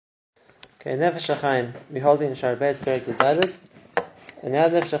Okay, Nefesh HaChaim, we're holding in Shar Beis Perek Yud, and now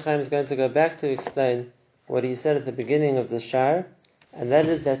Nefesh HaChaim is going to go back to explain what he said at the beginning of the Shar, and that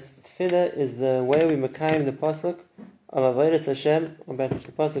is that Tefillah is the way we mekayim the pasuk of Avodas Hashem, about which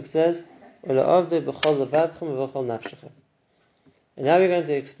the pasuk says, "Ule'avdu b'chol levavchem v'chol nafshechem." And now we're going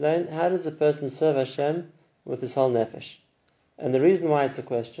to explain how does a person serve Hashem with his whole nefesh. And the reason why it's a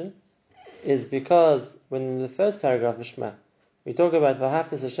question is because when in the first paragraph of Shema we talk about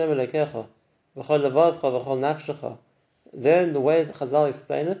v'haftas Hashem Elokecha v'chol levavcha v'chol nafshecha, then the way that Chazal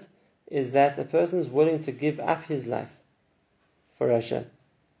explain it is that a person is willing to give up his life for Hashem.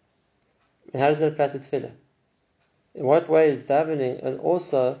 And how does that apply to Tefillah? In what way is davening and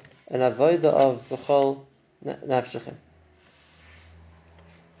also an avodah of v'chol nafshechem?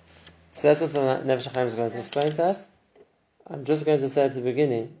 So that's what the Nefesh HaChaim is going to explain to us. I'm just going to say at the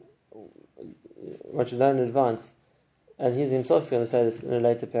beginning what you learn in advance, and he himself is going to say this in a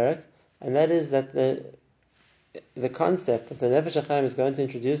later parak, and that is that the concept that the Nefesh HaChaim is going to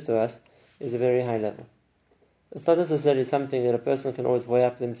introduce to us is a very high level. It's not necessarily something that a person can always weigh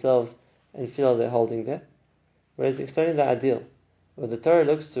up themselves and feel they're holding there. Whereas explaining the ideal, where the Torah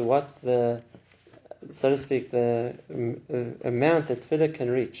looks to what's the, so to speak, the amount that tefillah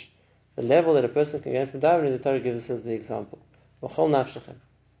can reach, the level that a person can get from davening, the Torah gives us as the example. V'chol nafshechem.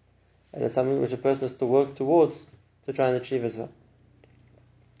 And it's something which a person has to work towards to try and achieve as well.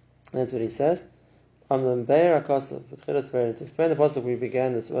 And that's what he says. To explain the pasuk we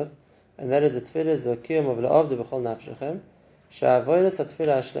began this with, and that is the tefillah is a kiyum of la'avdu b'chol nafshechem, she'avodas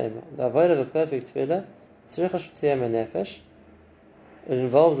ha-tefillah ha'shlema. The avodah of a perfect tefillah, tzricha sh'tiyeh nefesh. It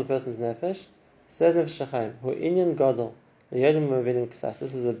involves a person's nefesh. Says Nefesh HaChaim, hu inyan gadol li'yodim u'mevinim ksas.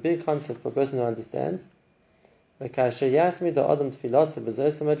 This is a big concept for a person who understands. V'kasher yasmi da'adam tefilasa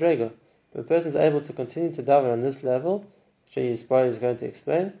b'zoysa madrega. If a person is able to continue to daven on this level, which Yisrael is going to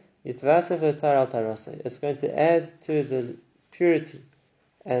explain, it's going to add to the purity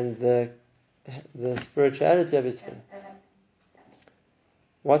and the spirituality of his tefillah.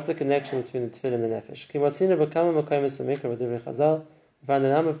 What's the connection between the tefillah and the nefesh? We find a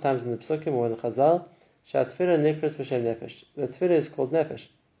number of times in the psukim or in the Chazal, tefillah nikras b'shem nefesh. The tefillah is called nefesh.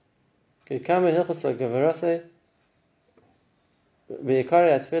 The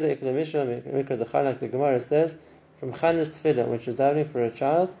Gemara says, from Chanas tefillah, which is davening for a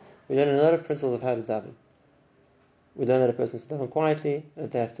child, we learn a lot of principles of how to daven. We learn that a person should daven quietly,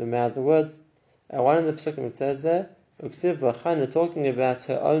 that they have to mouth the words. And one of the psukim it says there, Uksiv b'Chana, talking about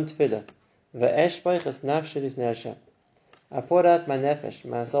her own tefillah. V'esh b'chas nafshi lifnei Hashem. I poured out my nefesh,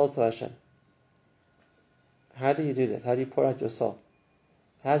 my soul to Hashem. How do you do that? How do you pour out your soul?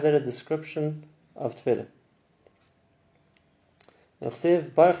 How's that a description of tefillah? Uksiv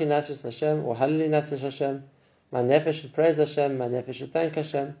baruchi nafshis Hashem, or halili nafshis Hashem. My nefesh should praise Hashem, my nefesh should thank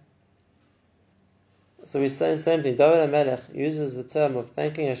Hashem. So we say the same thing. David HaMelech uses the term of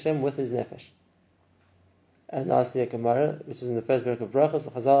thanking Hashem with his nefesh. And lastly, a Gemara, which is in the first book of Brachos,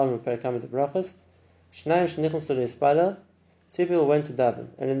 Chazal Amar Perek the Brachos, Shnayim shenichnasu le'ispadel, two people went to daven,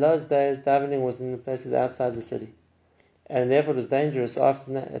 and in those days davening was in the places outside the city, and therefore it was dangerous at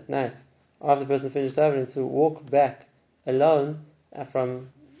night, after the person finished davening, to walk back alone from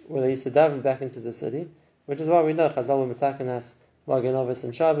where they used to daven back into the city, which is why we know Chazal will metaken us Magen Avos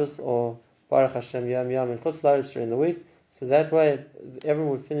and Shabbos, or Baruch Hashem Yom Yom and Chutz La'aretz during the week, so that way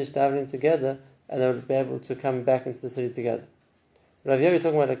everyone would finish davening together and they would be able to come back into the city together. But over here we're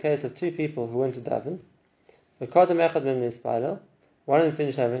talking about a case of two people who went to daven. One of them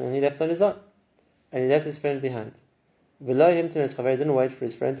finished davening and he left on his own, and he left his friend behind. He didn't wait for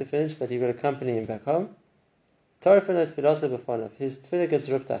his friend to finish, that he would accompany him back home. His tefillah gets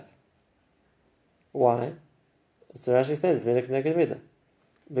ripped up. Why? So Rashi explains,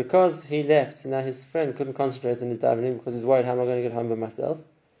 because he left, so now his friend couldn't concentrate on his davening because he's worried, how am I going to get home by myself?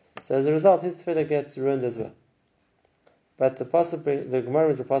 So as a result, his tefillah gets ruined as well. But the Gemara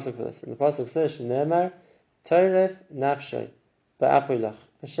is a pasuk for this, and the pasuk says, "Shneimar Toref nafshay ba'apulach."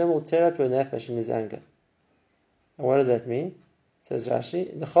 Hashem will tear up your nefesh in His anger. And what does that mean? Says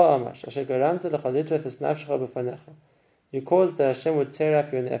Rashi, "L'cha amash asher garamta l'cha litref es nafshecha b'fanecha." You caused that Hashem would tear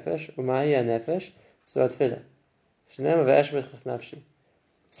up your nefesh, u'mahi nefesh, so tefillah. Shneimar ve'esh b'chas nafshi.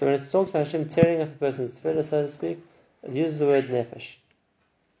 So when it talks about Hashem tearing up a person's tefillah, so to speak, it uses the word nefesh.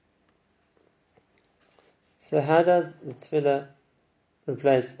 So how does the tefillah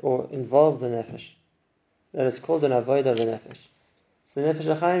replace or involve the nefesh? That is called an avodah of the nefesh. So Nefesh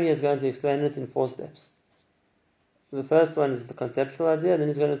HaChaim is going to explain it in 4 steps. The first one is the conceptual idea, then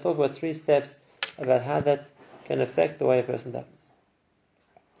he's going to talk about 3 steps about how that can affect the way a person davens.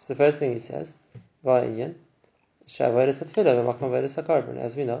 So the first thing he says, as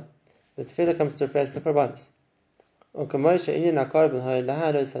we know, the tefillah comes to replace the korbanos.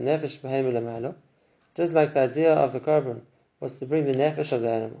 Just like the idea of the korban was to bring the nefesh of the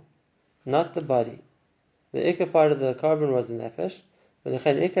animal, not the body. The ikar part of the korban was the nefesh, and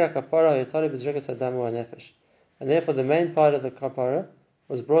therefore the main part of the kapara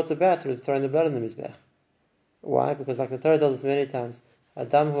was brought about through throwing the blood in the mizbech. Why? Because like the Torah tells us many times,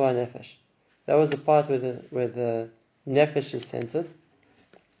 Adam hu nefesh. That was the part where the nefesh is centered.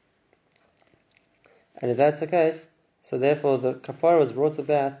 And if that's the case, so therefore the kapara was brought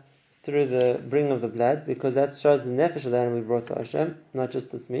about through the bringing of the blood, because that shows the nefesh of the animal we brought to Hashem, not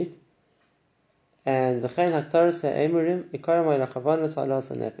just its meat. And v'chein haktaros ha'emurim ikarim ha'ilachavanos ha'alas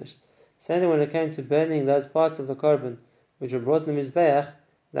ha'nefesh. Same thing when it came to burning those parts of the korban which were brought in the mizbeach.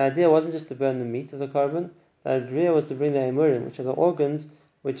 The idea wasn't just to burn the meat of the korban. The idea was to bring the emurim, which are the organs,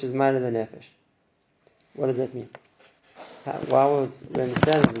 which is man of the nefesh. What does that mean? We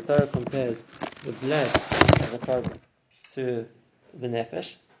understand that the Torah compares the blood of the korban to the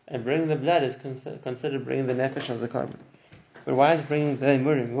nefesh, and bringing the blood is considered bringing the nefesh of the korban. But why is bringing the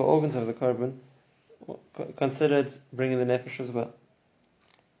emurim, the organs of the korban, considered bringing the nefesh as well?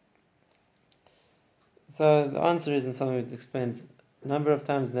 So the answer is, and something we've explained a number of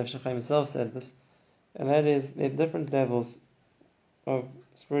times, Nefesh HaChaim himself said this, and that is, there are different levels of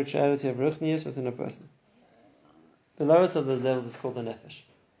spirituality, of ruchnius within a person. The lowest of those levels is called the nefesh.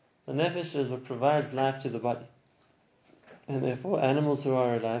 The nefesh is what provides life to the body. And therefore, animals who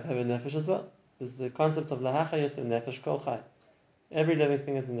are alive have a nefesh as well. This is the concept of lahachayus nefesh kol chai. Every living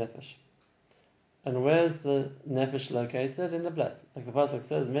thing is a nefesh. And where's the nefesh located? In the blood. Like the Pasuk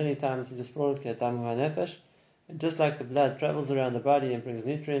says many times, he just brought it nefesh. And just like the blood travels around the body and brings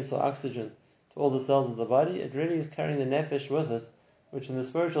nutrients or oxygen to all the cells of the body, it really is carrying the nefesh with it, which in the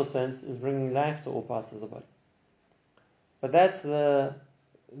spiritual sense is bringing life to all parts of the body. But that's the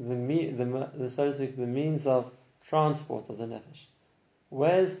so to speak, the means of transport of the nefesh.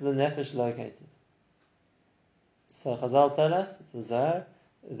 Where's the nefesh located? So Chazal tell us, it's a Zohar,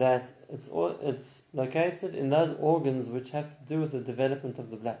 that it's located in those organs which have to do with the development of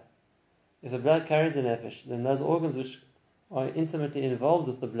the blood. If the blood carries a nefesh, then those organs which are intimately involved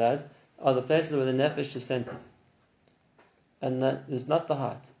with the blood are the places where the nefesh is centered. And that is not the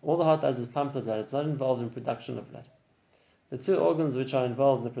heart. All the heart does is pump the blood. It's not involved in production of blood. The two organs which are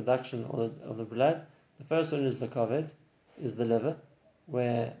involved in the production of the blood, the first one is the kaved, is the liver,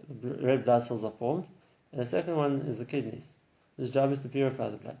 where the red blood cells are formed, and the second one is the kidneys, whose job is to purify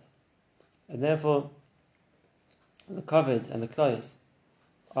the blood. And therefore, the kaved and the kloyos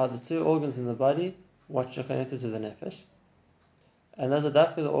are the two organs in the body which are connected to the nefesh, and those are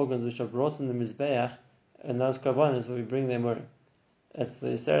dafka the organs which are brought in the mizbeach, and those korbanos where we bring them in. It's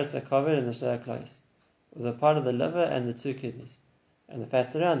the seres kaved and the shar kloyos, the part of the liver and the two kidneys, and the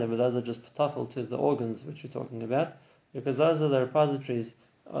fats around them, but those are just patafel to the organs which we're talking about, because those are the repositories,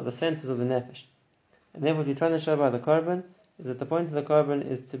 or the centers of the nefesh. And then what you're trying to show by the korban is that the point of the korban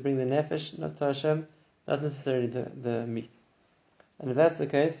is to bring the nefesh, not to Hashem, not necessarily the meat. And if that's the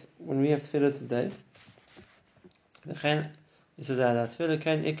case, when we have tefillah today, it says that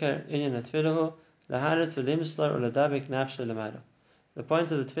the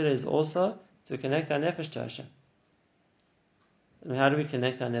point of the tefillah is also to connect our nefesh to Hashem. And how do we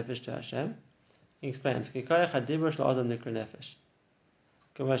connect our nefesh to Hashem? He explains, the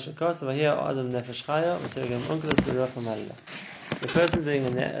person doing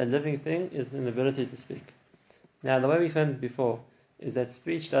a living thing is an ability to speak. Now, the way we explained it before is that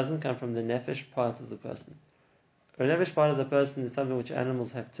speech doesn't come from the nefesh part of the person. The nefesh part of the person is something which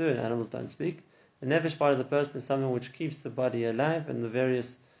animals have too, and animals don't speak. The nefesh part of the person is something which keeps the body alive and the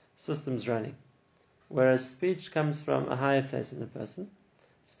various systems running. Whereas speech comes from a higher place in the person.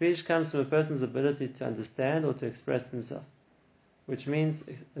 Speech comes from a person's ability to understand or to express himself, which means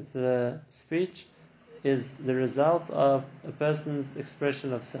speech is the result of a person's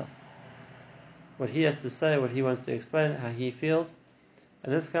expression of self. What he has to say, what he wants to explain, how he feels.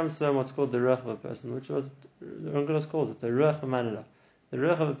 And this comes from what's called the ruach of a person, which was the Onkelos calls it the ruach v'manala. The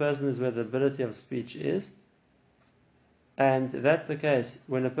ruach of a person is where the ability of speech is, and if that's the case,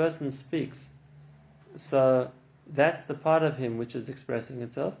 when a person speaks, so that's the part of him which is expressing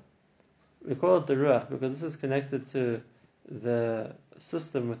itself. We call it the ruach because this is connected to the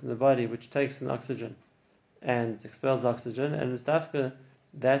system within the body which takes in oxygen and expels oxygen, and it's dafka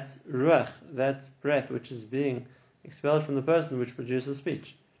that ruach, that breath which is being expelled from the person which produces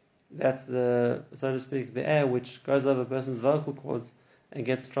speech. That's the, so to speak, the air which goes over a person's vocal cords and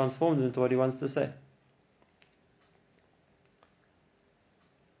gets transformed into what he wants to say.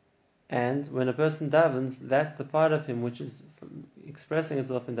 And when a person davens, that's the part of him which is expressing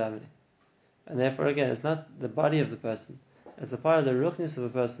itself in davening. And therefore, again, it's not the body of the person; it's a part of the ruchnis of a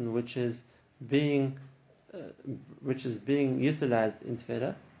person being utilized in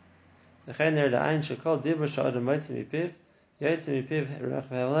tefillah.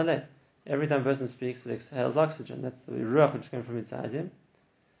 Every time a person speaks, it exhales oxygen. That's the ruach which came from inside him.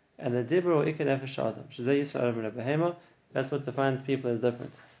 And the dibur or ikad nefesh adam, shezeh yisrael adam behema. That's what defines people as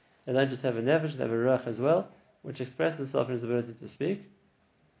different. They don't just have a nefesh; they have a ruach as well, which expresses itself in his ability to speak.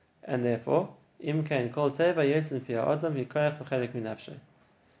 And therefore, im kain kol teva yotzin pi adam hikoyach v'chelik min nafshay.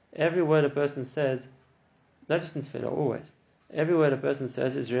 Every word a person says, not just in tefillah, always, every word a person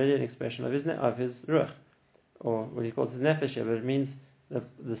says is really an expression of his ruach, or what he calls his nefesh, but it means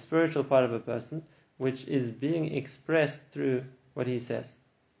the spiritual part of a person, which is being expressed through what he says.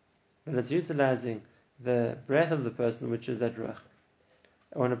 But it's utilizing the breath of the person, which is that ruach.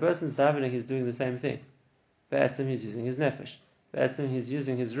 And when a person is davening, he's doing the same thing. Be'etzim, he's using his nefesh. Be'etzim, he's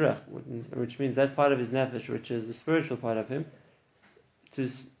using his ruach, which means that part of his nefesh, which is the spiritual part of him, to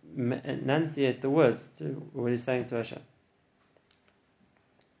enunciate the words to what he's saying to Hashem.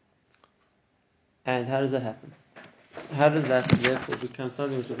 And how does that happen? How does that therefore become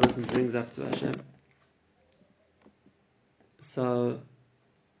something which a person brings up to Hashem? So,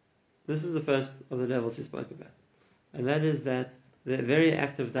 this is the first of the levels he spoke about. And that is that the very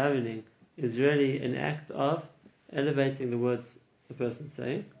act of davening is really an act of elevating the words the person is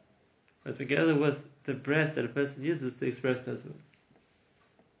saying, but together with the breath that a person uses to express those words.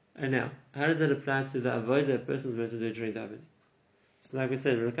 And now, how does that apply to the avodah a person is meant to do during davening? So like we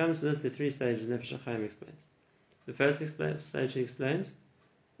said, when it comes to this, the three stages Nefesh HaChaim explains. The first stage he explains,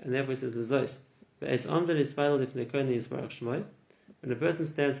 and therefore he says, L'zois, Ve'es omdel yispayel lifnei koni yisbarach shmoi. When a person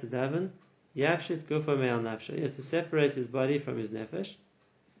stands for daven, yavshit gufo me'al nafsho. He has to separate his body from his nefesh,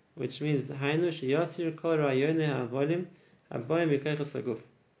 which means hainu sheyotzir kol ra'yonei ha'avolim haboim mikochos haguf.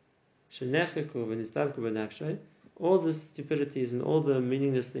 Shenecheku v'nistabku b'nafsho. All the stupidities and all the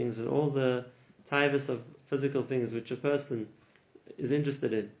meaningless things and all the taivas of physical things which a person is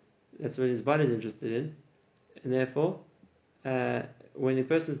interested in, that's what his body is interested in, and therefore, when a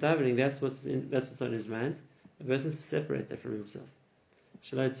person is davening, that's what's on his mind. A person has to separate that from himself.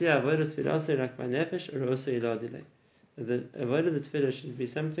 The avodah of the tefillah should be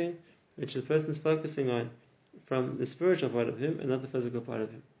something which the person is focusing on from the spiritual part of him and not the physical part of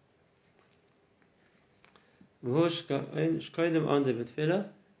him. And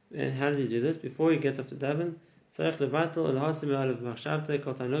how does he do this? Before he gets up to daven, he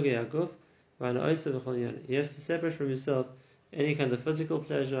has to separate from himself any kind of physical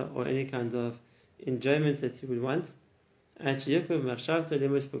pleasure or any kind of enjoyment that he would want, until he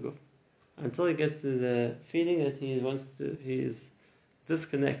gets to the feeling that he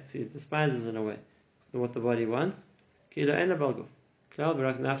disconnects, he despises in a way what the body wants,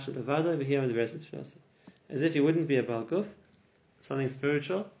 as if he wouldn't be a balguf, something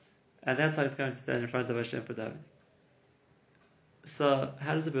spiritual, and that's how he's going to stand in front of Hashem for davening. So,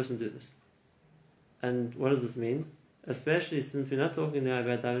 how does a person do this? And what does this mean? Especially since we're not talking now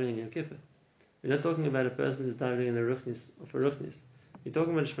about davening in Yom Kippur. We're not talking about a person who's davening in a ruchnis or for ruchnis. We're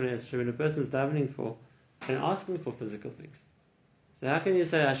talking about Shmoneh Esrei when a person is davening for and asking for physical things. So how can you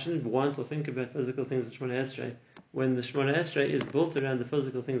say I shouldn't want or think about physical things in Shmoneh Esrei when the Shmoneh Esrei is built around the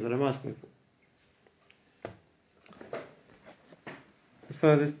physical things that I'm asking for?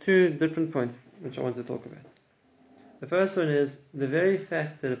 So there's two different points which I want to talk about. The first one is the very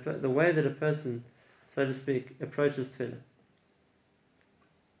fact that the way that a person, so to speak, approaches tefillah.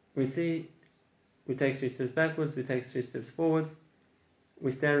 We take 3 steps backwards, we take 3 steps forwards,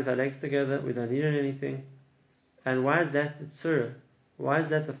 we stand with our legs together, we don't kneel on anything. And why is that the tzura? Why is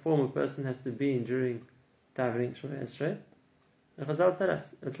that the form a person has to be in during davening Shmoneh Esrei? The Chazal tell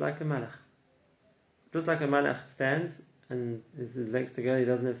us, it's like a malach. Just like a malach stands and his legs together, he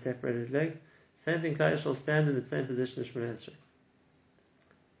doesn't have separated legs. Same thing, Klal Yisrael stand in the same position as Shmoneh Esrei.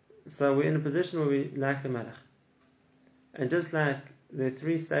 So we're in a position where we like a malach. And just like there are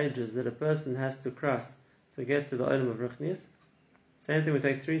 3 stages that a person has to cross to get to the Olam of Ruchnius, same thing, we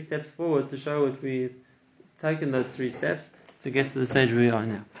take 3 steps forward to show that we've taken those 3 steps to get to the stage where we are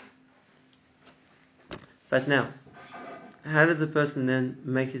now. But now, how does a person then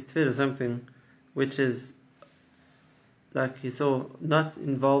make his tefillah something which is, like he saw, not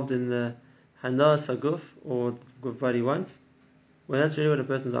involved in the hana saguf or what he wants? Well, that's really what a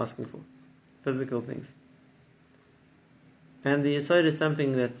person is asking for, physical things. And the Yesod is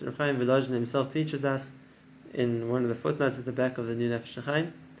something that Rav Chaim Volozhin himself teaches us in one of the footnotes at the back of the New Nefesh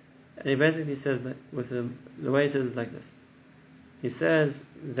HaChaim. And he basically says that, with the way he says it like this. He says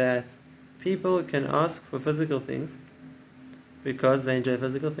that people can ask for physical things because they enjoy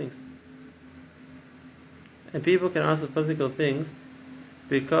physical things. And people can ask for physical things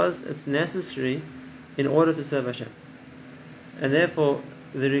because it's necessary in order to serve Hashem. And therefore,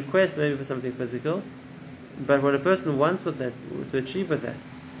 the request may be for something physical, but what a person wants with that, to achieve with that,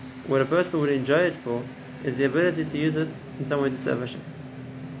 what a person would enjoy it for, is the ability to use it in some way to serve Hashem.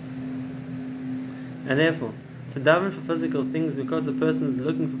 And therefore, to daven for physical things because a person is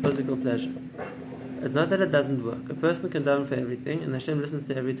looking for physical pleasure, it's not that it doesn't work. A person can daven for everything, and Hashem listens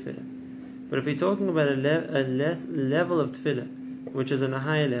to every tefillah. But if we're talking about a level of tefillah, which is on a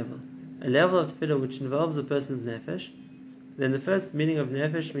higher level, a level of tefillah which involves a person's nefesh, then the first meaning of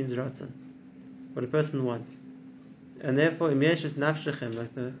nefesh means ratzon, what a person wants. And therefore, im yeshes nafshechem,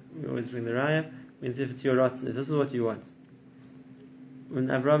 like we always bring the raya, means if it's your ratzon, if this is what you want.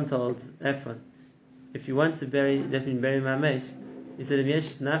 When Abraham told Ephron, if you want to let me bury my mace, he said, im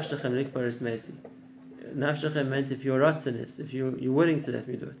yeshes nafshechem likparis mesi. Nafshechem meant if your ratzon is, if you're willing to let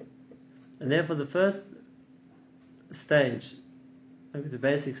me do it. And therefore, the first stage, maybe the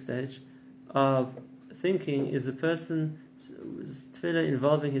basic stage of thinking, is the person's tefillah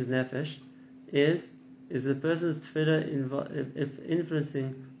involving his nefesh, is the person's tefillah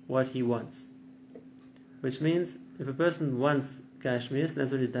influencing what he wants. Which means, if a person wants kashmirs, that's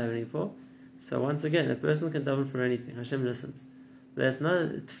what he's davening for. So once again, a person can daven for anything. Hashem listens. There's not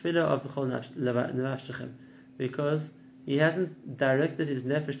a tefillah of chol nafshechem, because he hasn't directed his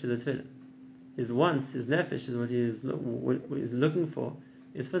nefesh to the tefillah. His wants, his nefesh, is what he's looking for,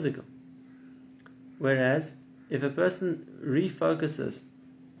 is physical. Whereas, if a person refocuses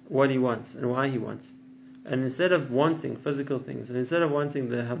what he wants and why he wants, and instead of wanting physical things, and instead of wanting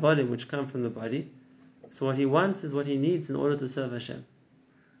the havalim which come from the body, so what he wants is what he needs in order to serve Hashem.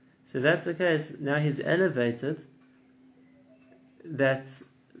 So that's the case. Now he's elevated that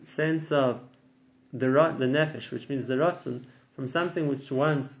sense of the nefesh, which means the ratzon, from something which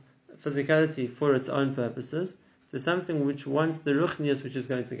wants physicality for its own purposes to something which wants the ruchnius which is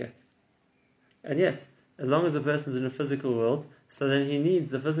going to get. And yes, as long as a person is in a physical world, so then he needs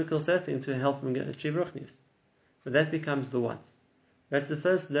the physical setting to help him achieve ruchnius. But that becomes the want. That's the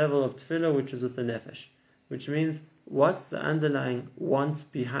first level of tefillah, which is with the nefesh, which means what's the underlying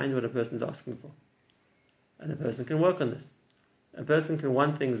want behind what a person is asking for. And a person can work on this. A person can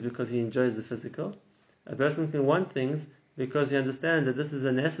want things because he enjoys the physical. A person can want things because he understands that this is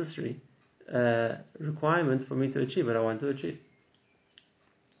a necessary requirement for me to achieve what I want to achieve.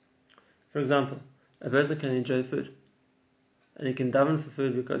 For example, a person can enjoy food, and he can daven for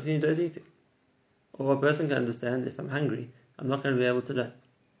food because he enjoys eating. Or a person can understand, if I'm hungry, I'm not going to be able to learn.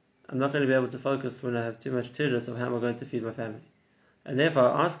 I'm not going to be able to focus when I have too much tirus of how am I going to feed my family. And therefore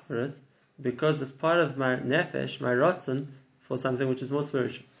I ask for it because it's part of my nefesh, my ratzon, for something which is more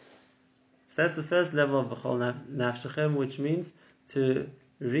spiritual. So that's the first level of v'chol nafshechem, which means to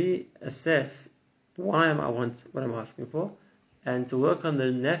reassess why I want what I'm asking for, and to work on the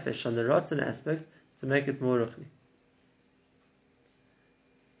nefesh, on the ratzon aspect, to make it more ruchni.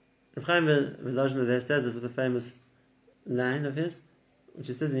 Reb Chaim Volozhiner there says it with a famous line of his, which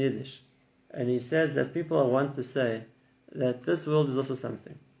he says in Yiddish, and he says that people want to say that this world is also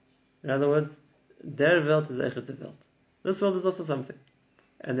something. In other words, der Welt is eichet Welt. This world is also something.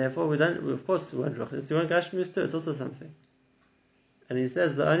 And therefore we of course want ruchnis, we want gashmius too, it's also something. And he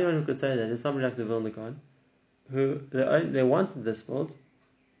says the only one who could say that is somebody like the Vilna Gaon, who they wanted this world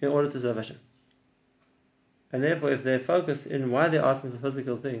in order to serve Hashem. And therefore if they're focused in why they're asking for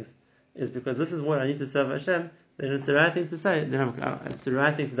physical things is because this is what I need to serve Hashem, then it's the right thing to say, then it's the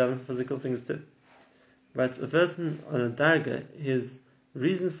right thing to daven for physical things too. But a person on a darga, his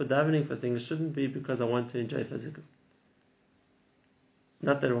reason for davening for things shouldn't be because I want to enjoy physical.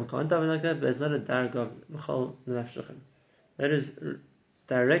 Not that one can't daven like that, but it's not a darga of v'chol nafshechem. That is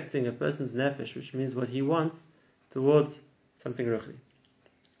directing a person's nefesh, which means what he wants, towards something ruchni.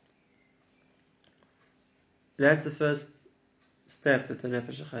 That's the first step that the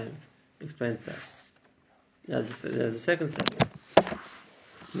Nefesh HaChaim explains to us. There's a second step.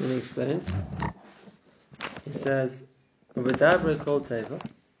 When he explains, he says, every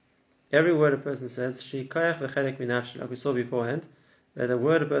word a person says, like we saw beforehand, that a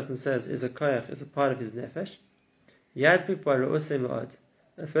word a person says is a koyach, is a part of his nefesh.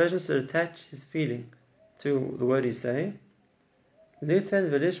 A person should attach his feeling to the word he's saying, as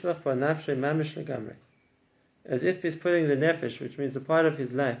if he's putting the nefesh, which means a part of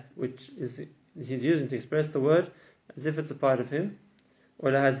his life, which is he's using to express the word, as if it's a part of him.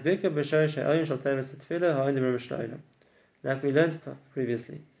 Like we learned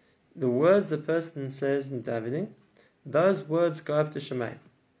previously, the words a person says in davening, those words go up to Shemaim.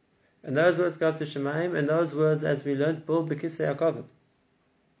 And those words go up to Shemaim, and those words, as we learned, build the Kisei HaKavod.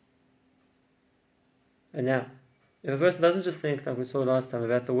 And now, if a person doesn't just think, like we saw last time,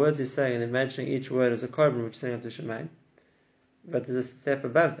 about the words he's saying and imagining each word as a korban which is saying up to Shemaim, but there's a step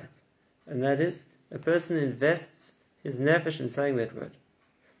above that, and that is a person invests his nefesh in saying that word,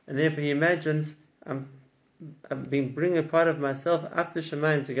 and therefore he imagines I'm bringing a part of myself up to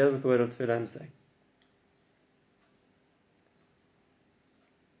Shemaim together with the word of Tefillah I'm saying.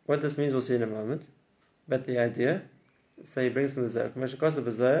 What this means we'll see in a moment, but the idea, so he brings from the Zohar,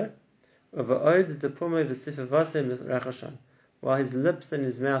 while his lips and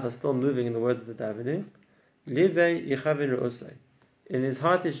his mouth are still moving in the words of the davening, in his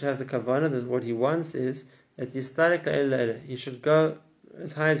heart he should have the kavanah that what he wants is that he should go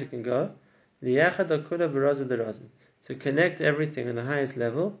as high as he can go, to connect everything on the highest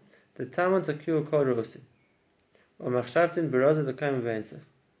level, that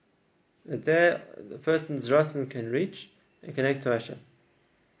there the person's ratzon can reach and connect to Hashem.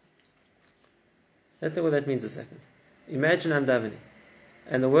 Let's see what that means a second. Imagine I'm davening,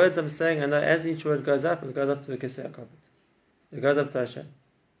 and the words I'm saying, and as each word goes up, it goes up to the Kisei HaKavod. It goes up to Hashem.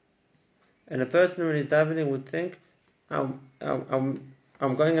 And a person when he's davening would think, I'm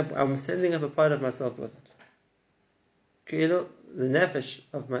going up, I'm sending up a part of myself with it. The nefesh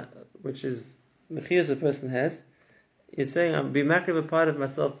of my, which is the chiyus a person has, is saying, I'm be makriv a part of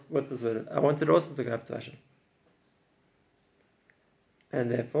myself with this word. I want it also to go up to Hashem. And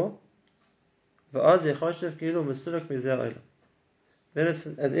therefore, then it's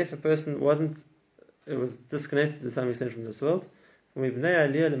as if a person was disconnected to some extent from this world. Is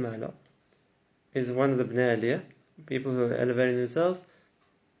one of the Bnei Aliyah, people who are elevating themselves.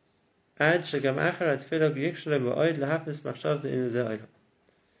 After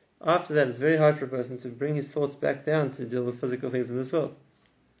that, it's very hard for a person to bring his thoughts back down to deal with physical things in this world.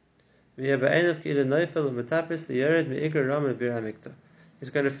 He's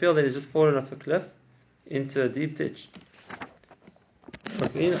going to feel that he's just fallen off a cliff into a deep ditch. The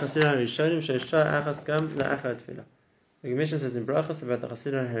Gemara says in Brachos about the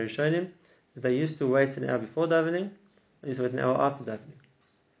Chasidim Harishonim that they used to wait an hour before davening, they used to wait an hour after davening.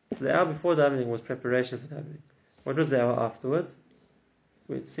 So the hour before davening was preparation for davening. What was the hour afterwards?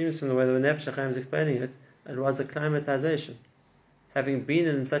 It seems from the way the Nefesh HaChaim is explaining it, it was acclimatization. Having been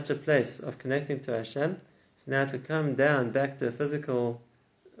in such a place of connecting to Hashem, so now to come down back to physical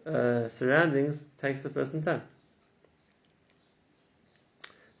surroundings takes the person time.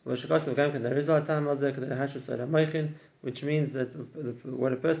 Which means that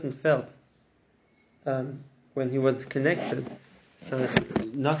what a person felt when he was connected, so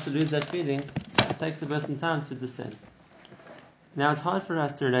not to lose that feeling, it takes the person time to descend. Now it's hard for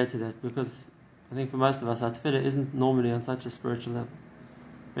us to relate to that because I think for most of us our tefillah isn't normally on such a spiritual level.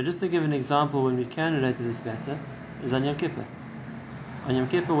 But just to give an example when we can relate to this better is on Yom Kippur. On Yom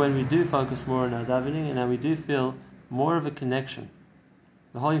Kippur, when we do focus more on our davening and we do feel more of a connection.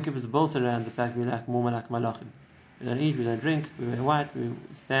 The whole Yom Kippur is built around the fact we like more like malachim. We don't eat, we don't drink, we wear white, we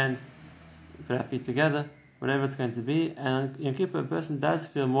stand, we put our feet together, whatever it's going to be. And on Yom Kippur, a person does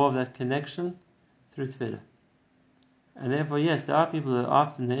feel more of that connection through tefillah. And therefore, yes, there are people who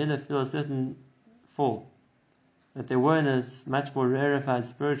after Ne'ilah feel a certain fall, that they were in a much more rarefied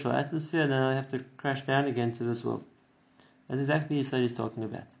spiritual atmosphere, and then they have to crash down again to this world. That's exactly what Yisrael is talking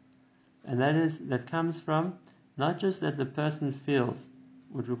about. And that comes from not just that the person feels,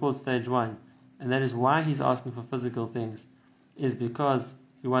 what we call stage 1, and that is why he's asking for physical things, is because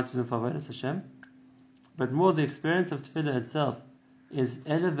he wants to do for Avodas Hashem, but more the experience of tefillah itself is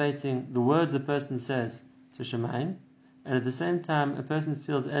elevating the words a person says to Shemaim, and at the same time a person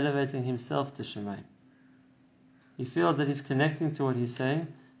feels elevating himself to Shemaim. He feels that he's connecting to what he's saying,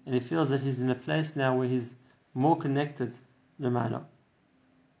 and he feels that he's in a place now where he's more connected L'Ma'ala,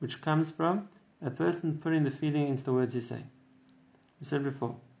 which comes from a person putting the feeling into the words he's saying. We said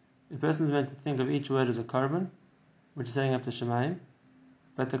before, a person is meant to think of each word as a korban, which is saying up to Shemaim,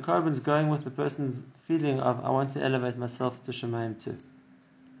 but the korban is going with the person's feeling of, I want to elevate myself to Shemaim too.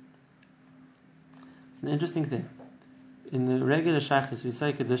 It's an interesting thing. In the regular Shachis, we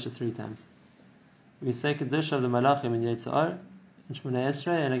say Kedusha 3 times. We say Kedusha of the Malachim in Yetzirah, in Shmoneh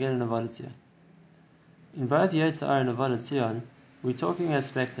Esrei, and again in Avodah Tzion. In both Yetzirah and Avodah Tzion, we're talking as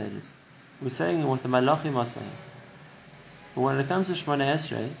spectators. We're saying what the Malachim are saying. But when it comes to Shmoneh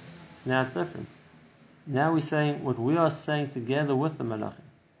Esrei, so now it's different. Now we're saying what we are saying together with the Malachim.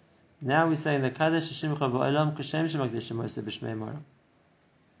 Now we're saying the Kadesh Shimcha Ba'olam Kashem Shemakdishim Moshe B'Shmei Mara,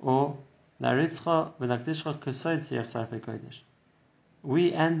 or Naritzcha V'Nakdishcha K'Soid Tzirach Sarfei Kodesh.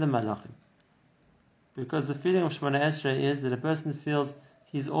 We and the Malachim. Because the feeling of Shmoneh Esrei is that a person feels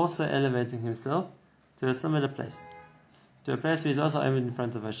he's also elevating himself to a similar place. to a place where he's also aimed in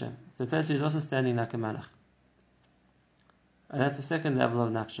front of Hashem, to a place where he's also standing like a malach. And that's the second level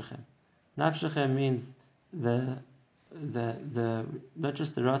of nafshechem. Nafshechem means the not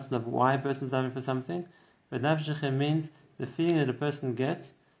just the rotten of why a person is diving for something, but nafshechem means the feeling that a person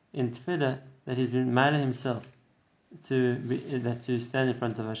gets in tefillah that he's been made himself to stand in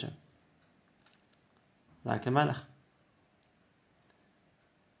front of Hashem, like a malach.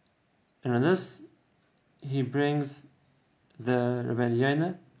 And on this, he brings the Rabbeinu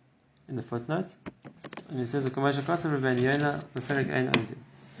Yonah in the footnote, and he says, "The commercial cost of Rabbeinu Yonah b'perek ein omdim.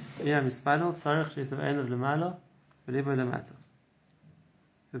 Ina mispadel tzarich sheitu einav lemalo v'libo lemato."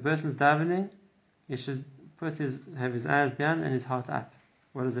 If a person's davening, he should have his eyes down and his heart up.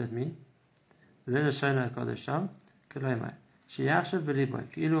 What does that mean? He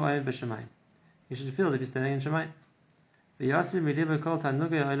should feel as if he's standing in Shemayim.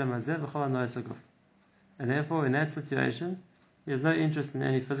 And therefore, in that situation, he has no interest in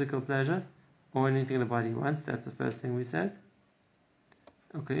any physical pleasure or anything the body wants. That's the first thing we said.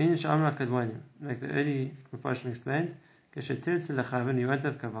 Like the early Mepharshim explained, you won't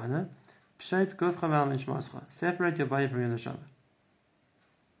have kavanah. Separate your body from your neshama.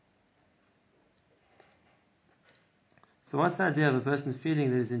 So what's the idea of a person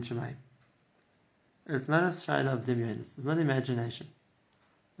feeling that he's in Shemayim? It's not a shayla of dimyonis. It's not imagination.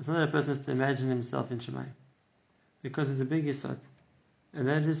 It's not that a person has to imagine himself in Shemayim, because it's a big yisod, and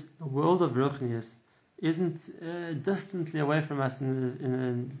that is a world of ruchnius isn't distantly away from us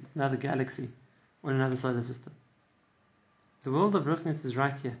in another galaxy or in another solar system. The world of ruchnius is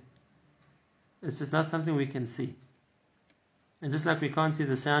right here. It's just not something we can see. And just like we can't see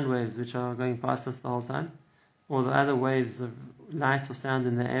the sound waves which are going past us the whole time, or the other waves of light or sound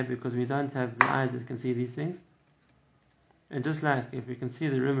in the air, because we don't have the eyes that can see these things. And just like if we can see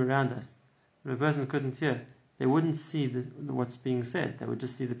the room around us, if a person couldn't hear, they wouldn't see what's being said. They would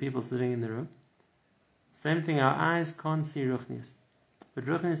just see the people sitting in the room. Same thing, our eyes can't see Ruchnius. But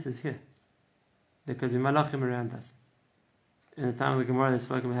Ruchnius is here. There could be malachim around us. In the time of the Gemara, they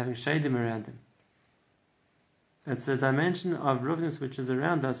spoke about having shadim around them. It's a dimension of Ruchnius which is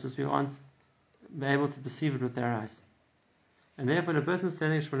around us, as we aren't able to perceive it with our eyes. And therefore, the person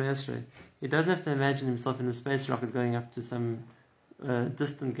standing Shmoneh Esrei, he doesn't have to imagine himself in a space rocket going up to some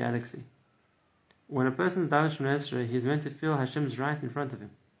distant galaxy. When a person is daven Shmoneh Esrei, he's meant to feel Hashem's right in front of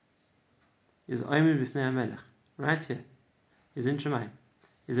him. He's Omer B'fnei HaMelech, right here. He's in Shemayim.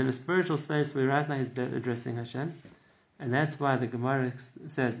 He's in a spiritual space where right now he's addressing Hashem. And that's why the Gemara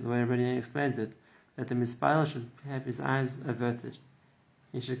says, the way Rabbeinu explains it, that the Mispayel should have his eyes averted.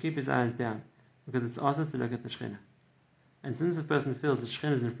 He should keep his eyes down, because it's also to look at the Shekhinah. And since a person feels the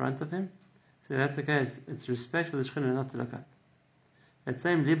Shekhinah is in front of him, so that's the case, it's respect for the Shekhinah not to look up. That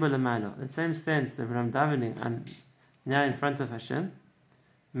same libo l'maylo, that same sense that when I'm davening, I'm now in front of Hashem,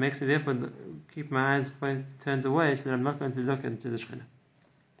 makes me therefore keep my eyes turned away so that I'm not going to look into the Shekhinah.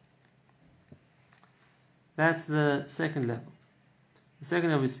 That's the second level. The second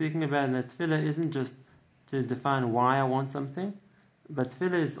level we're speaking about, that tefillah isn't just to define why I want something, but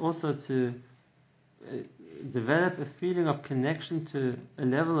tefillah is also to develop a feeling of connection to a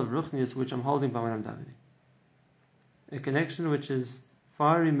level of ruchnius which I'm holding by when I'm davening. A connection which is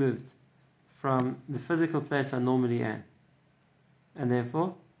far removed from the physical place I normally am. And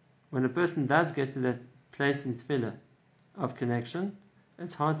therefore, when a person does get to that place in tefillah of connection,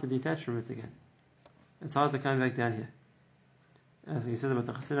 it's hard to detach from it again. It's hard to come back down here. As he said about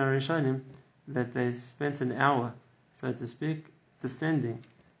the Chassidim Rishonim, that they spent an hour, so to speak, descending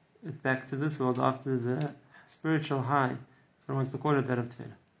it back to this world after the spiritual high, if one wants to call it that, of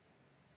tefillah.